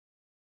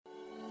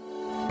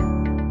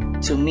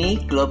To me,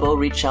 Global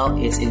Reach Out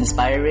is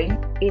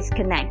inspiring. It's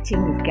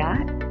connecting with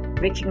God,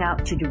 reaching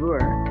out to the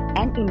world,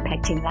 and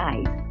impacting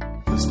life.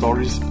 The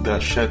stories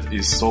that shared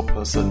is so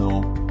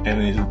personal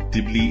and it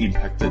deeply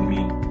impacted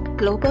me.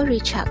 Global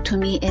Reach Out to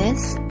me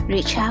is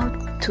reach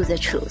out to the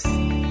truth.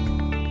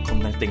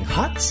 Connecting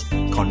hearts,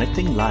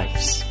 connecting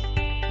lives.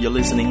 You're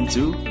listening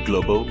to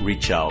Global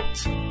Reach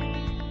Out.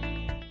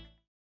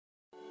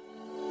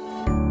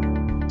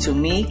 To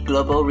me,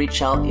 Global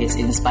Reach Out is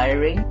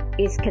inspiring.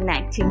 It's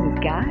connecting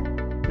with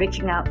God,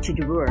 reaching out to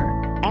the world,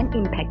 and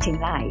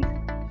impacting life.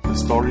 The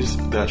stories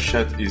that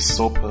shared is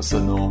so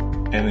personal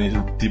and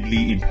it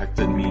deeply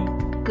impacted me.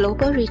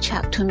 Global Reach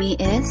Out to me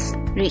is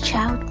reach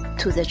out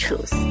to the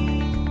truth.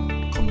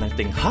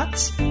 Connecting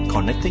hearts,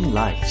 connecting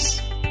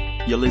lives.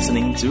 You're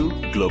listening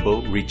to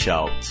Global Reach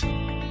Out.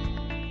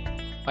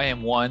 I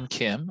am Juan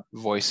Kim,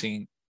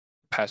 voicing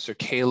Pastor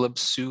Caleb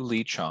Su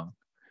Lee Chung.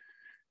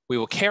 We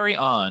will carry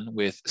on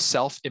with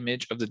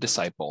Self-Image of the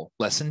Disciple,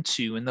 Lesson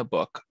 2 in the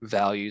book,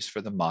 Values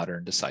for the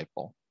Modern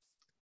Disciple.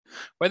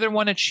 Whether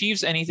one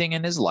achieves anything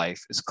in his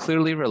life is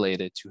clearly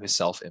related to his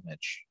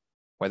self-image.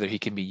 Whether he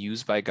can be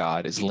used by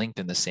God is linked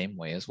in the same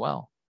way as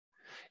well.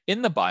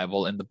 In the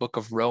Bible, in the book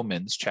of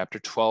Romans, chapter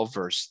 12,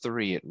 verse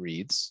 3, it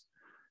reads,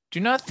 "Do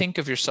not think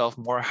of yourself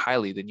more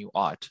highly than you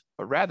ought,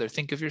 but rather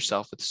think of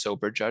yourself with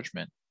sober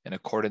judgment, in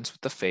accordance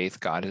with the faith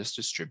God has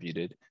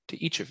distributed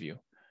to each of you."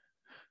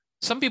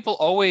 Some people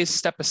always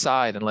step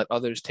aside and let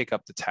others take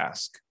up the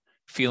task,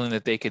 feeling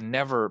that they can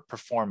never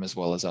perform as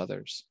well as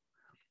others.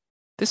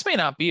 This may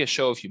not be a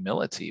show of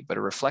humility, but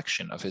a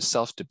reflection of his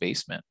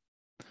self-debasement.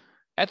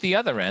 At the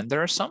other end,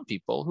 there are some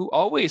people who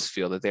always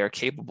feel that they are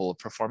capable of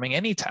performing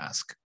any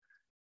task.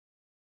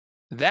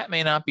 That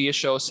may not be a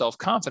show of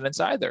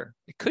self-confidence either.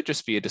 It could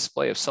just be a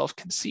display of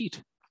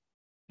self-conceit.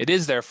 It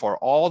is therefore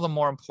all the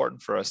more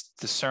important for us to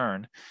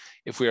discern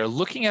if we are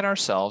looking at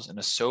ourselves in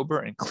a sober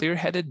and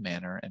clear-headed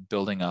manner and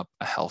building up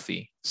a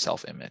healthy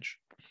self-image.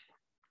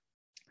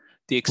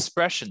 The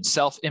expression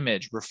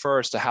self-image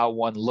refers to how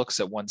one looks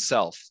at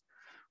oneself.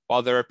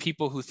 While there are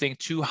people who think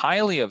too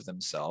highly of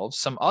themselves,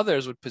 some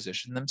others would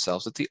position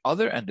themselves at the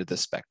other end of the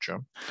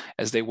spectrum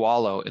as they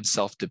wallow in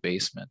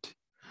self-debasement.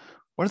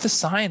 What are the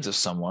signs of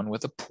someone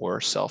with a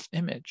poor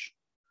self-image?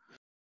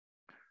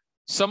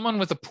 Someone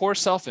with a poor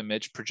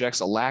self-image projects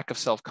a lack of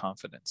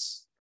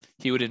self-confidence.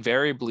 He would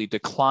invariably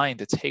decline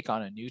to take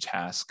on a new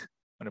task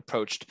when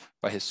approached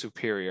by his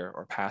superior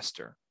or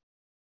pastor.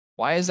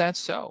 Why is that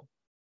so?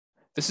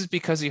 This is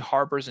because he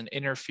harbors an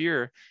inner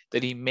fear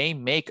that he may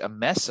make a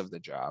mess of the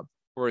job,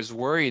 or is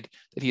worried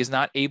that he is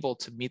not able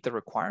to meet the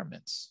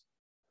requirements.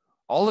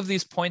 All of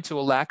these point to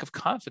a lack of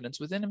confidence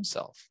within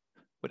himself.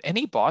 Would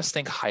any boss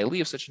think highly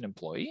of such an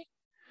employee?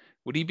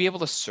 Would he be able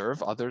to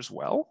serve others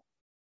well?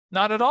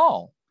 Not at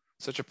all.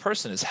 Such a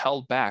person is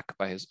held back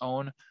by his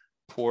own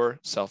poor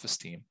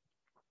self-esteem.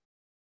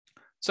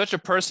 Such a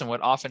person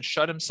would often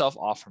shut himself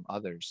off from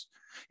others.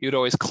 He would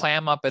always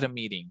clam up at a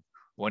meeting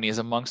when he is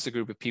amongst a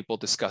group of people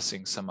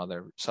discussing some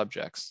other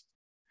subjects.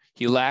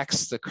 He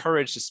lacks the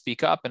courage to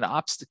speak up and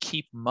opts to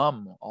keep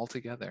mum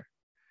altogether.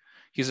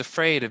 He's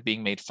afraid of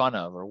being made fun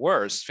of, or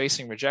worse,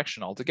 facing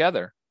rejection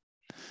altogether.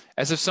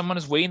 As if someone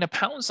is waiting to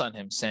pounce on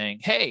him,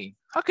 saying, "Hey,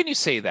 how can you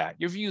say that?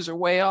 Your views are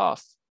way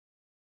off."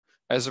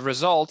 As a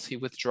result, he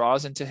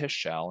withdraws into his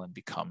shell and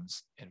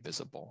becomes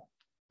invisible.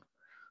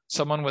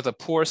 Someone with a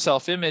poor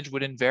self-image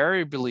would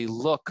invariably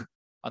look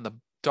on the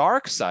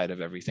dark side of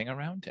everything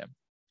around him.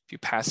 If you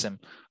pass him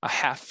a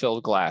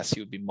half-filled glass, he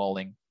would be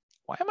mulling,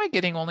 "Why am I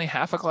getting only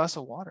half a glass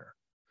of water?"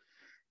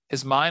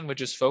 His mind would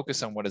just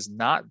focus on what is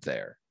not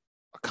there,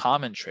 a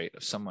common trait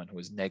of someone who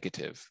is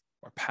negative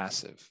or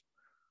passive.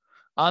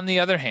 On the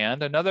other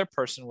hand, another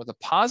person with a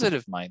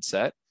positive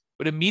mindset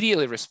would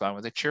immediately respond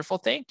with a cheerful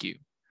thank you,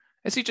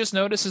 as he just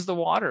notices the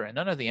water and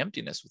none of the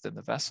emptiness within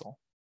the vessel.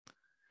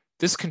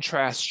 This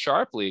contrasts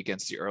sharply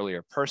against the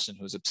earlier person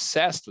who is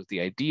obsessed with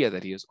the idea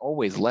that he is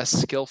always less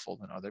skillful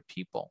than other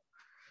people.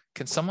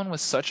 Can someone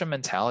with such a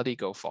mentality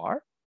go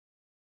far?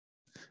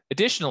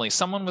 Additionally,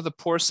 someone with a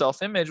poor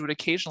self-image would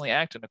occasionally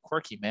act in a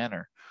quirky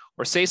manner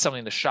or say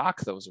something to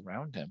shock those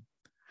around him.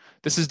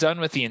 This is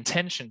done with the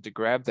intention to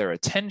grab their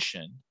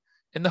attention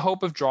in the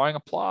hope of drawing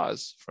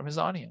applause from his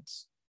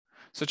audience.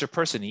 Such a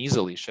person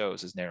easily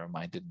shows his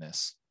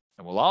narrow-mindedness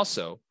and will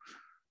also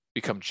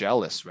become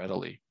jealous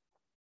readily.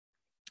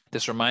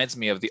 This reminds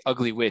me of the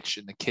ugly witch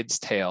in the kid's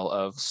tale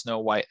of Snow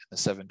White and the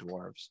Seven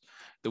Dwarfs.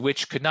 The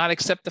witch could not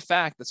accept the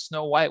fact that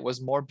Snow White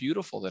was more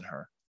beautiful than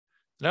her.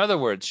 In other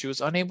words, she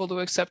was unable to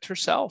accept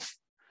herself.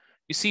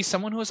 You see,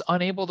 someone who is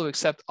unable to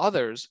accept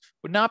others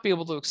would not be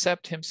able to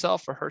accept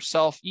himself or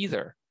herself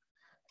either,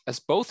 as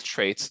both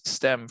traits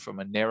stem from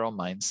a narrow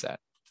mindset.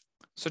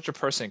 Such a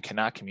person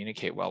cannot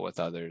communicate well with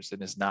others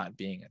and is not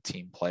being a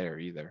team player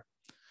either.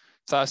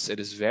 Thus, it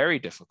is very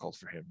difficult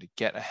for him to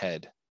get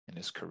ahead in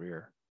his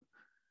career.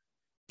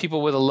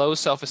 People with a low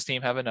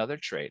self-esteem have another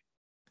trait.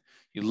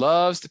 He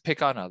loves to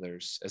pick on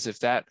others as if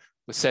that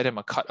would set him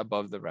a cut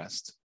above the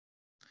rest.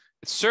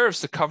 It serves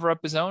to cover up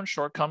his own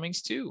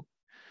shortcomings too.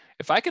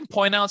 If I can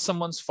point out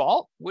someone's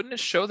fault, wouldn't it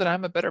show that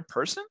I'm a better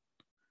person?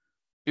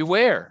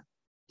 Beware,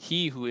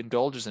 he who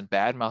indulges in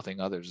bad-mouthing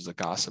others is a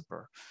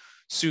gossiper.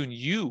 Soon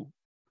you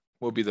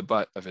will be the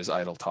butt of his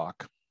idle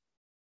talk.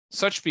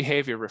 Such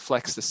behavior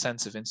reflects the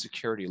sense of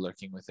insecurity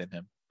lurking within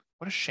him.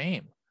 What a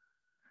shame.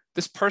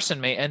 This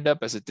person may end up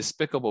as a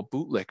despicable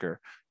bootlicker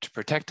to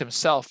protect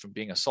himself from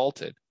being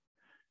assaulted.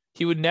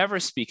 He would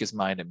never speak his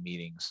mind at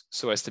meetings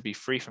so as to be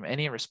free from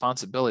any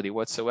responsibility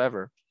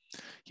whatsoever.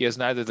 He has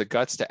neither the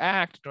guts to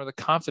act nor the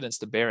confidence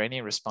to bear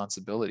any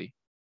responsibility.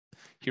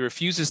 He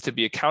refuses to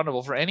be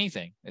accountable for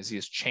anything as he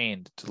is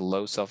chained to the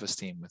low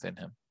self-esteem within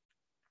him.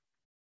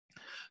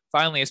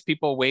 Finally, as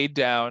people weighed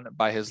down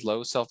by his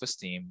low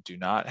self-esteem do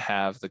not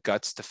have the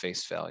guts to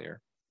face failure,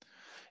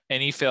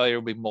 any failure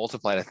will be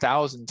multiplied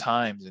 1,000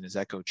 times in his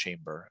echo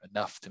chamber,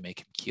 enough to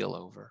make him keel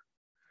over.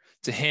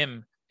 To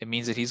him, it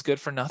means that he's good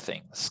for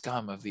nothing, the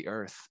scum of the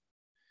earth.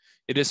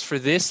 It is for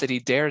this that he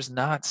dares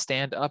not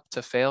stand up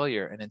to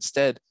failure and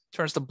instead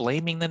turns to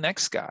blaming the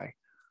next guy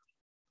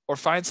or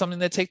finds something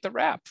to take the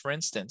rap. For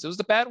instance, it was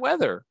the bad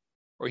weather,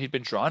 or he'd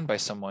been drawn by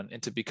someone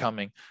into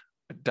becoming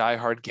a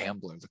diehard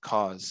gambler, the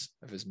cause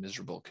of his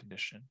miserable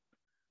condition.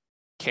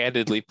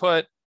 Candidly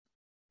put,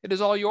 it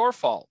is all your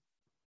fault.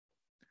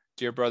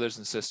 Dear brothers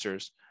and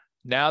sisters,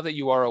 now that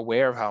you are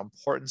aware of how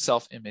important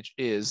self-image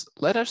is,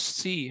 let us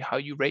see how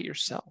you rate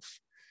yourself.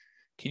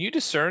 Can you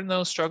discern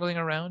those struggling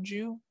around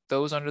you,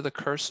 those under the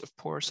curse of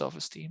poor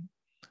self-esteem?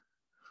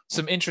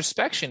 Some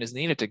introspection is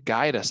needed to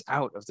guide us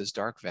out of this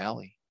dark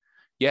valley.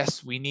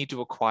 Yes, we need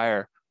to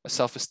acquire a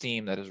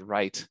self-esteem that is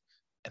right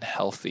and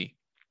healthy.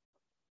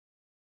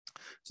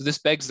 So this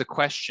begs the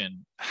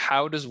question,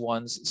 how does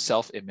one's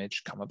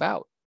self-image come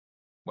about?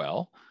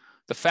 Well,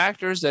 the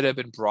factors that have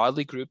been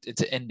broadly grouped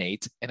into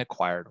innate and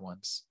acquired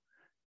ones.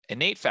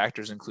 Innate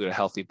factors include a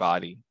healthy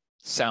body,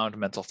 sound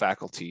mental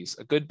faculties,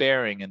 a good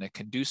bearing, and a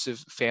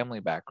conducive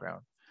family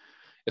background.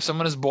 If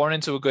someone is born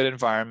into a good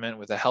environment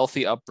with a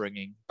healthy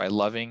upbringing by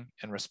loving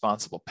and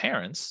responsible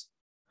parents,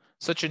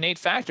 such innate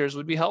factors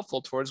would be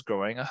helpful towards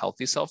growing a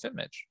healthy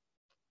self-image.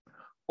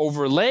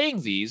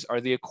 Overlaying these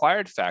are the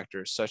acquired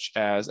factors such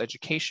as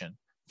education,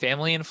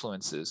 family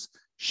influences,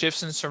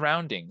 shifts in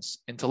surroundings,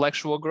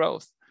 intellectual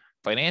growth,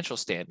 financial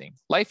standing,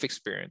 life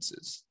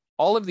experiences.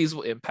 All of these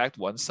will impact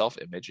one's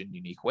self-image in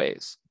unique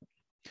ways.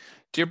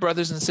 Dear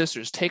brothers and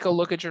sisters, take a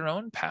look at your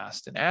own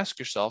past and ask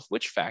yourself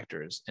which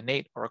factors,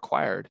 innate or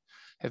acquired,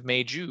 have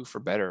made you for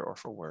better or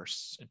for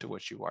worse into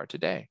what you are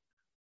today.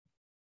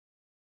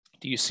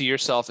 Do you see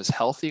yourself as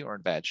healthy or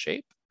in bad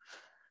shape?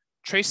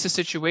 Trace the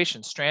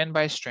situation strand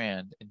by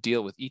strand and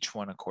deal with each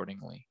one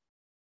accordingly.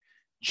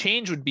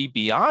 Change would be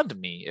beyond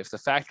me if the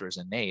factor is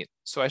innate,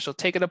 so I shall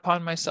take it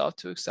upon myself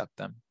to accept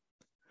them.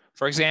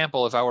 For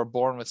example, if I were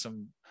born with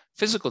some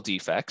physical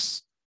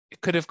defects,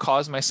 it could have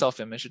caused my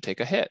self-image to take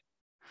a hit.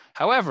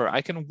 However,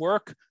 I can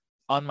work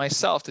on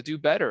myself to do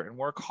better and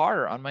work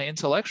harder on my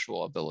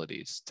intellectual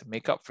abilities to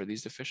make up for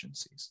these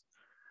deficiencies.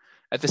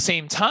 At the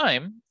same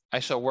time, I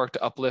shall work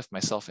to uplift my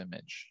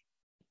self-image.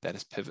 That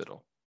is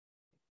pivotal.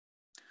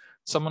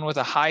 Someone with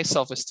a high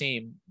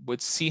self-esteem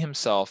would see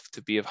himself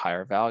to be of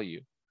higher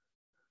value.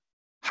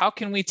 How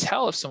can we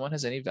tell if someone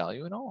has any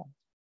value at all?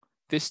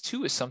 This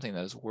too is something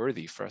that is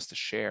worthy for us to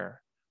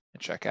share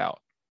and check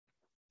out.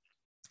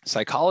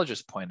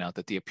 Psychologists point out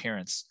that the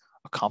appearance,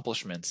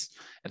 accomplishments,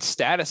 and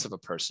status of a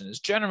person is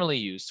generally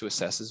used to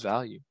assess his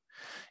value.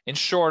 In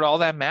short, all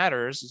that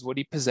matters is what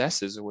he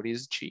possesses or what he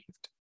has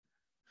achieved.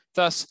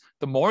 Thus,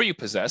 the more you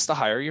possess, the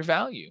higher your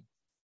value.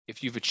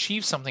 If you've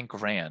achieved something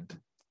grand,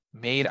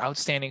 made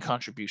outstanding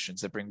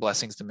contributions that bring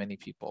blessings to many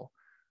people,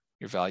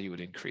 your value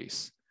would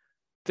increase.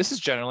 This is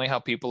generally how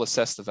people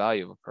assess the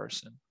value of a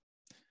person.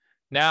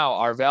 Now,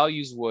 our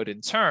values would,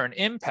 in turn,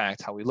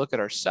 impact how we look at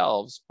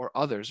ourselves or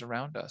others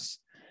around us.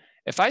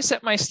 If I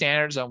set my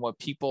standards on what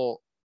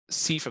people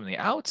see from the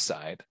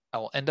outside, I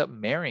will end up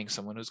marrying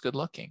someone who's good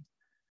looking.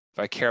 If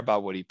I care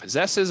about what he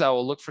possesses, I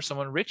will look for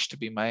someone rich to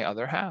be my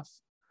other half.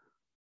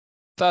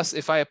 Thus,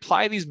 if I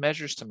apply these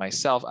measures to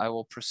myself, I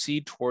will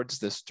proceed towards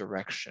this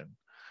direction.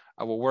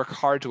 I will work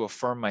hard to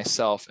affirm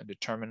myself and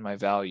determine my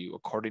value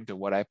according to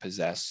what I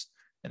possess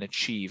and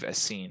achieve as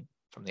seen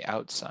from the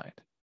outside.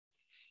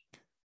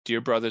 Dear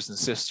brothers and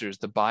sisters,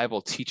 the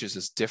Bible teaches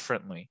us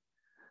differently.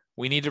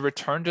 We need to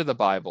return to the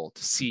Bible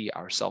to see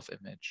our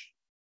self-image.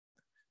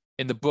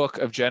 In the book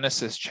of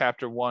Genesis,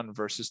 chapter 1,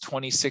 verses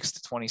 26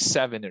 to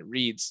 27, it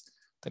reads,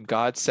 "Then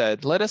God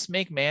said, 'Let us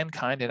make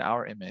mankind in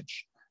our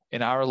image,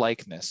 in our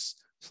likeness,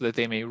 so that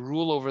they may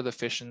rule over the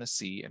fish in the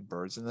sea and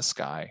birds in the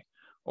sky,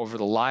 over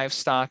the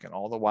livestock and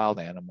all the wild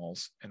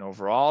animals, and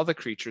over all the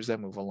creatures that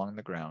move along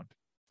the ground.'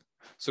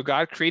 So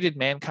God created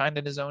mankind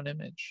in his own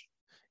image.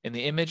 In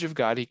the image of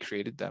God, he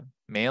created them.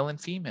 Male and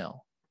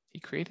female, he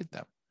created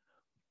them."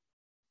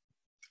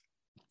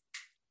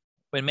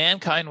 When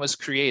mankind was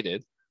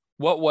created,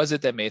 what was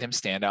it that made him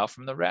stand out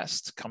from the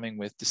rest, coming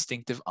with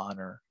distinctive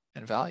honor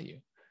and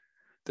value?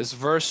 This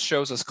verse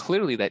shows us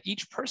clearly that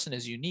each person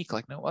is unique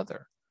like no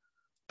other.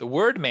 The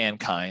word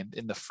mankind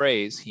in the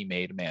phrase, "he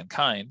made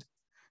mankind,"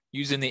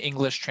 used in the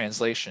English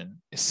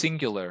translation, is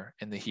singular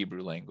in the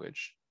Hebrew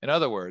language. In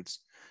other words,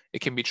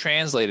 it can be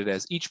translated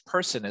as each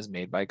person is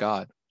made by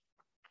God.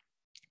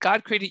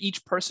 God created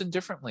each person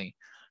differently,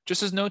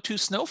 just as no two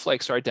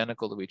snowflakes are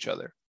identical to each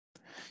other.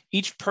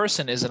 Each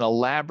person is an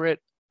elaborate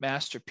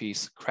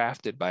masterpiece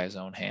crafted by his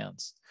own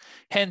hands.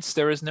 Hence,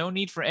 there is no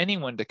need for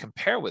anyone to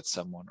compare with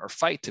someone or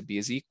fight to be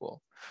his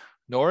equal,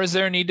 nor is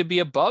there a need to be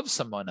above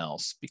someone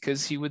else,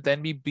 because he would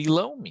then be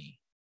below me.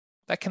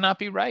 That cannot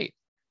be right.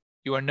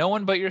 You are no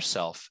one but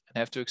yourself and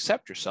have to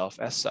accept yourself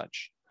as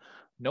such.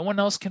 No one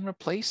else can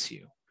replace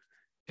you.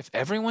 If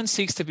everyone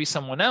seeks to be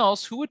someone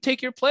else, who would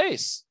take your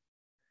place?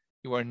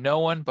 You are no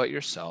one but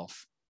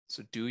yourself,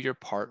 so do your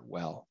part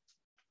well.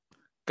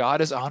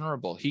 God is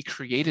honorable. He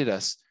created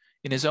us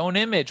in his own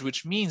image,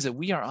 which means that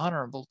we are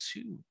honorable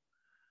too.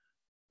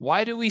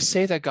 Why do we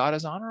say that God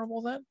is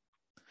honorable then?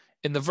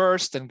 In the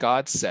verse, then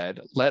God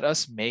said, "Let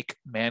us make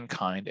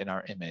mankind in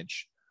our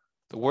image."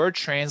 The word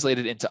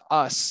translated into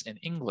us in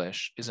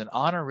English is an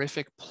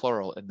honorific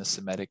plural in the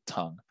Semitic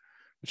tongue,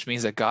 which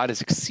means that God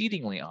is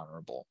exceedingly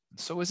honorable, and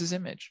so is his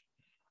image.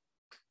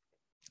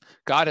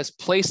 God has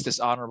placed this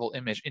honorable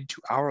image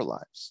into our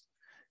lives.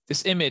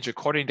 This image,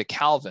 according to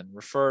Calvin,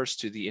 refers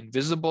to the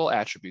invisible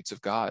attributes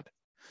of God,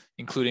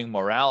 including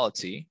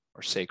morality,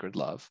 or sacred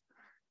love,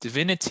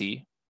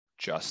 divinity,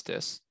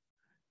 justice,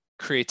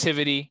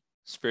 creativity,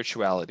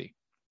 spirituality.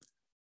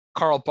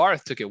 Karl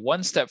Barth took it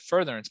one step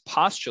further and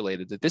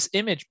postulated that this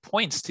image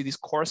points to these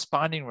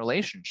corresponding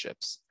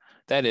relationships.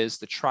 That is,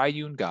 the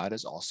triune God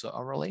is also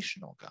a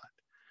relational God.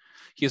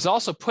 He has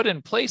also put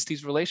in place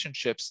these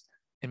relationships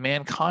in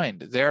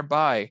mankind,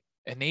 thereby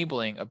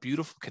enabling a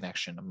beautiful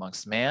connection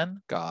amongst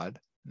man, God,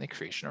 and the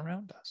creation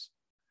around us.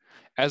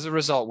 As a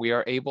result, we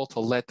are able to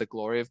let the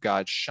glory of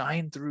God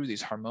shine through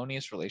these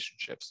harmonious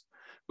relationships,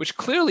 which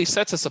clearly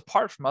sets us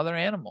apart from other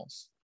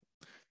animals.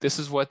 This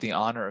is what the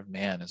honor of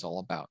man is all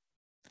about.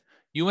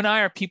 You and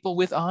I are people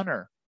with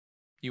honor.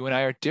 You and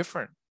I are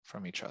different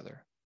from each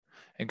other.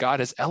 And God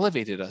has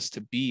elevated us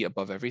to be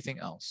above everything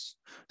else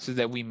so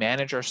that we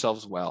manage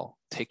ourselves well,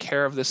 take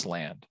care of this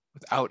land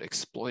without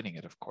exploiting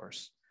it, of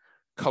course,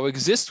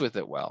 coexist with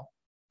it well,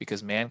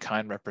 because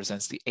mankind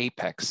represents the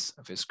apex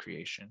of his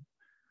creation.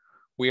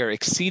 We are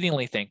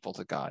exceedingly thankful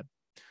to God.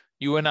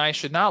 You and I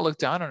should not look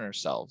down on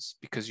ourselves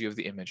because you have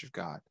the image of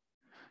God.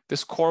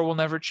 This core will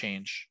never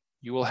change.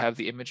 You will have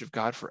the image of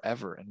God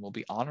forever and will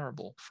be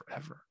honorable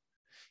forever.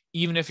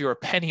 Even if you are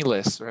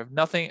penniless or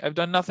have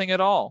done nothing at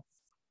all.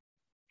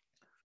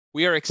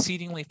 We are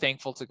exceedingly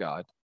thankful to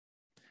God.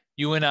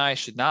 You and I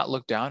should not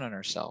look down on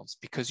ourselves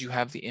because you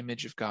have the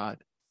image of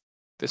God.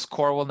 This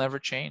core will never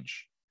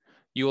change.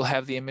 You will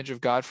have the image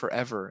of God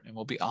forever and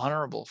will be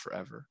honorable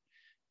forever.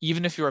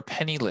 Even if you are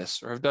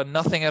penniless or have done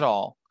nothing at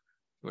all,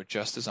 you are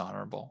just as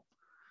honorable.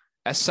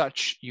 As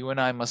such, you and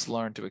I must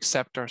learn to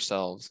accept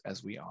ourselves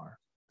as we are.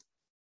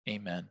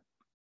 Amen.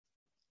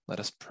 Let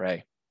us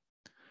pray.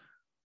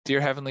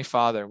 Dear Heavenly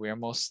Father, we are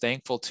most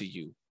thankful to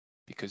you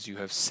because you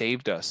have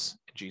saved us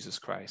in Jesus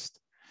Christ.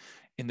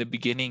 In the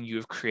beginning, you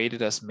have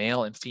created us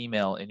male and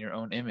female in your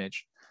own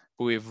image,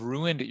 but we have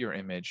ruined your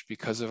image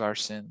because of our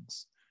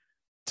sins.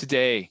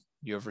 Today,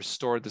 you have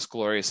restored this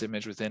glorious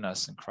image within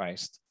us in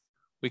Christ.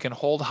 We can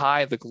hold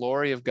high the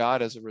glory of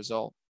God as a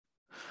result.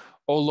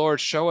 O Lord,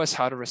 show us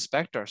how to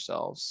respect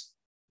ourselves,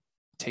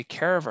 take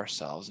care of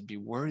ourselves, and be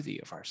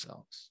worthy of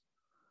ourselves.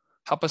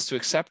 Help us to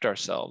accept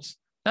ourselves,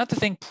 not to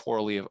think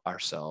poorly of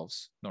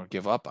ourselves, nor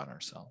give up on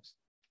ourselves.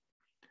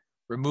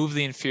 Remove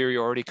the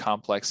inferiority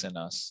complex in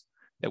us,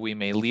 that we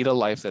may lead a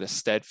life that is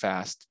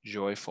steadfast,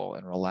 joyful,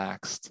 and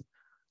relaxed,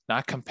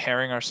 not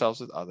comparing ourselves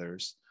with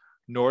others,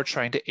 nor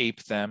trying to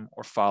ape them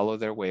or follow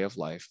their way of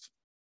life.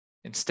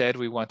 Instead,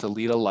 we want to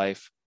lead a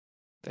life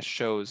that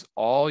shows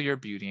all your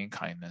beauty and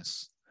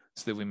kindness,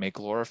 so that we may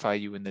glorify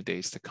you in the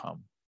days to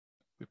come.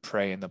 We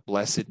pray in the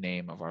blessed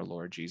name of our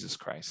Lord Jesus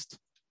Christ.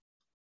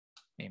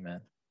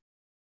 Amen.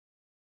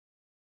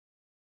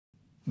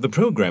 The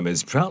program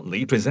is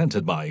proudly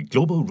presented by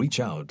Global Reach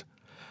Out.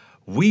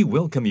 We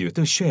welcome you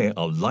to share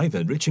our live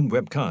enriching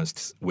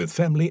webcasts with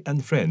family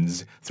and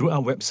friends through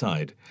our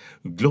website,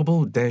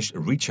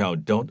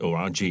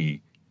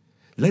 global-reachout.org.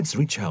 Let's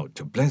reach out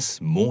to bless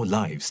more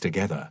lives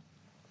together.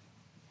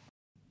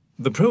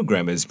 The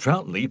program is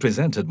proudly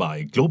presented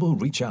by Global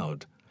Reach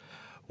Out.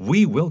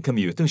 We welcome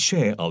you to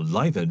share our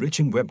live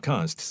enriching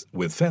webcasts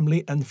with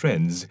family and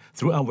friends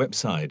through our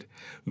website,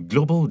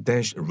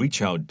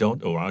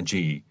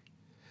 global-reachout.org.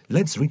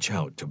 Let's reach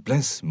out to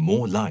bless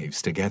more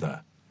lives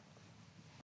together.